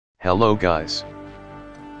Hello guys.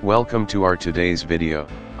 Welcome to our today's video.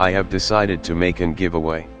 I have decided to make an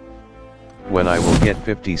giveaway. When I will get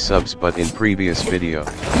 50 subs, but in previous video,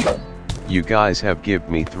 you guys have give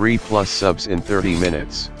me 3+ subs in 30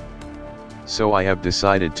 minutes. So I have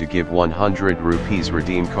decided to give 100 rupees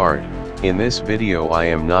redeem card. In this video I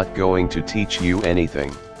am not going to teach you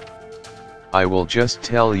anything. I will just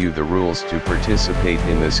tell you the rules to participate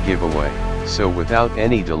in this giveaway. So without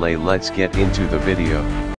any delay, let's get into the video.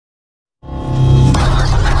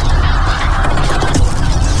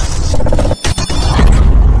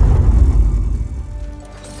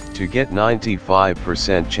 To get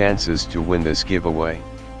 95% chances to win this giveaway,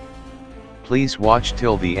 please watch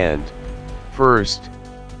till the end. First,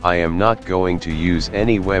 I am not going to use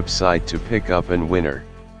any website to pick up an winner.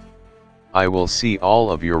 I will see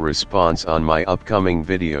all of your response on my upcoming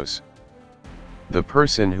videos. The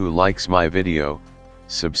person who likes my video,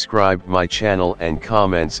 subscribe my channel and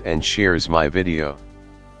comments and shares my video,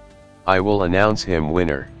 I will announce him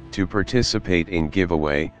winner. To participate in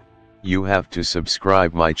giveaway, you have to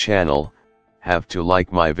subscribe my channel, have to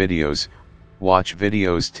like my videos, watch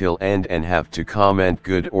videos till end and have to comment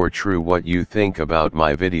good or true what you think about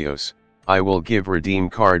my videos. I will give redeem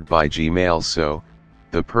card by Gmail, so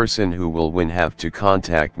the person who will win have to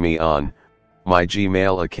contact me on my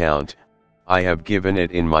Gmail account. I have given it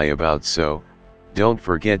in my about, so don't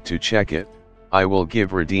forget to check it. I will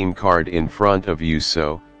give redeem card in front of you,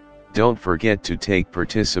 so don't forget to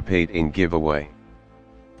participate in giveaway.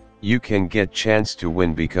 You can get chance to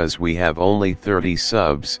win because we have only 30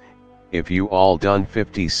 subs. If you all done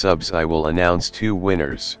 50 subs, I will announce 2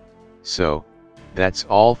 winners. So, that's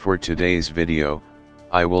all for today's video.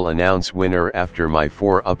 I will announce winner after my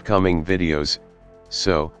 4 upcoming videos,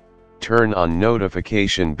 so turn on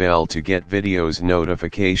notification bell to get videos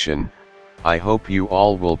notification. I hope you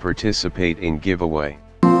all will participate in giveaway.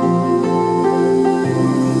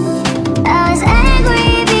 I was angry.